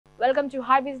Welcome to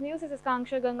Hybiz News. This is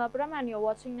Kanksha Gangapuram and you're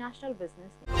watching National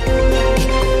Business News.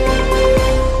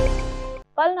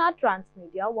 Palnar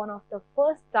Transmedia, one of the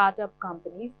first startup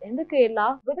companies in the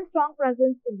Kerala with a strong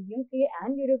presence in the UK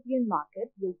and European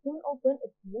markets, will soon open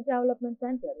its new development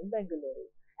center in Bengaluru.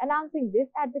 Announcing this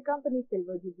at the company's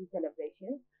Silver Jubilee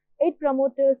celebration, 8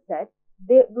 promoters said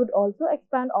they would also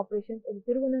expand operations in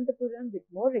Thiruvananthapuram with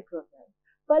more recruitment.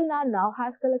 Palnar now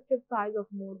has collective size of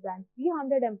more than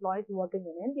 300 employees working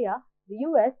in India, the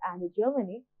US and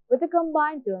Germany, with a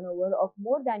combined turnover of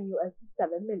more than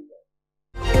 $7 million.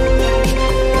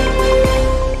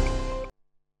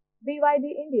 BYD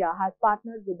India has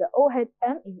partnered with the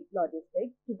OHM E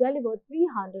Logistics to deliver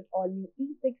 300 all-new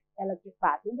E6 electric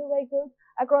passenger vehicles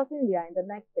across India in the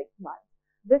next 6 months.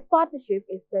 This partnership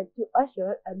is set to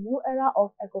usher a new era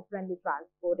of eco-friendly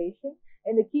transportation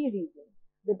in the key regions.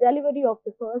 The delivery of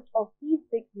the first of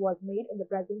E6 was made in the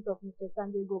presence of Mr.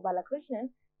 Sanjay Gopalakrishnan,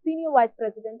 Senior Vice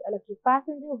President, Electric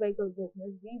Passenger Vehicle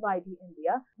Business, BYD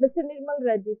India, Mr. Nirmal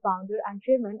Reddy, Founder and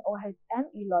Chairman, OHM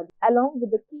E Logistics, along with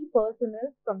the key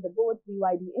personnel from the both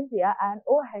BYD India and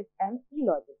OHM E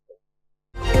Logistics.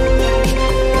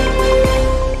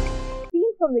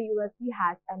 Teams from the UST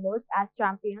has emerged as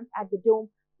champions at the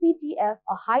DomeCTF,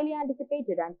 a highly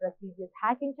anticipated and prestigious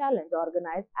hacking challenge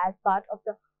organized as part of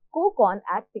the Co-Con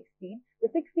at 16,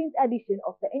 the 16th edition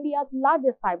of the India's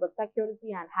largest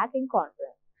cybersecurity and hacking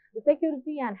conference. The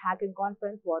Security and Hacking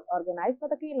Conference was organized by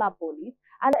the Kerala Police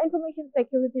and the Information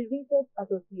Security Research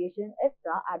Association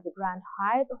 (ISRA) at the Grand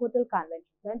Hyatt Hotel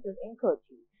Convention Center in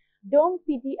Kochi.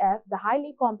 DomeCTF, the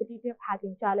highly competitive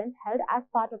hacking challenge held as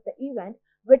part of the event,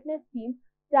 witnessed teams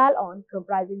Talon,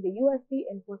 comprising the UST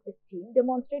Infosys team,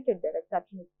 demonstrated their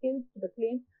exceptional skills to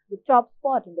claim the top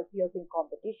spot in the fierce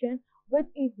competition, which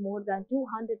is more than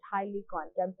 200 highly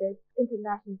contested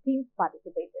international teams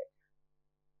participated.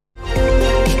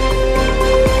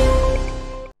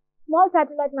 Small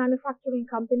satellite manufacturing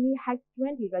company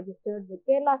HEX20 registered with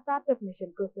Kerala Startup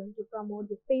Mission KSUM to promote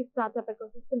the space startup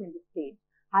ecosystem in the state,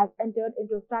 has entered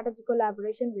into a strategic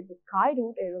collaboration with the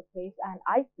Skyroot Aerospace and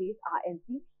iSpace (INC)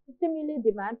 to stimulate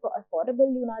demand for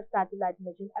affordable lunar satellite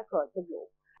mission across the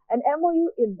globe. An MOU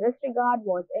in this regard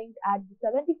was inked at the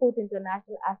 74th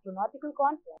International Astronautical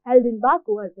Conference held in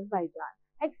Baku, Azerbaijan.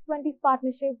 HEX20's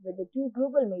partnership with the two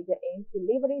global major aims to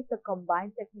leverage the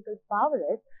combined technical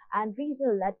prowess and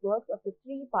regional networks of the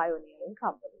three pioneering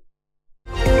companies.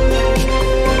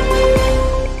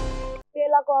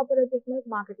 Kerala Co-operative Milk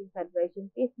Marketing Federation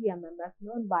 (KSUM-registered),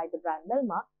 known by the brand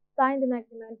Milma, signed an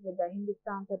agreement with the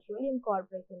Hindustan Petroleum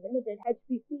Corporation Limited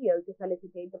 (HPCL) to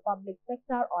felicitate the public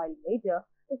sector oil major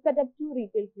to set up 2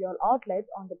 retail fuel outlets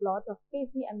on the plot of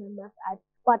KSUM-registered at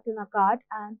Pattanakad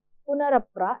and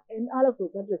Punarapra in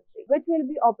Alappuzha district, which will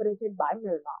be operated by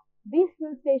Milma. These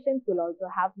fuel stations will also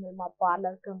have Milma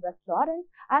Parlor cum restaurants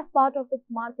as part of its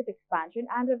market expansion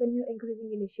and revenue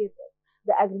increasing initiative.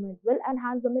 The agreement will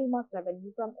enhance the Milma's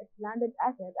revenue from its landed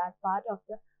asset as part of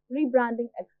the rebranding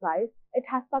exercise it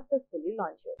has successfully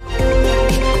launched.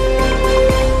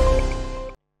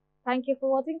 Thank you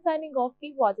for watching. Signing off.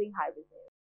 Keep watching Hybiz.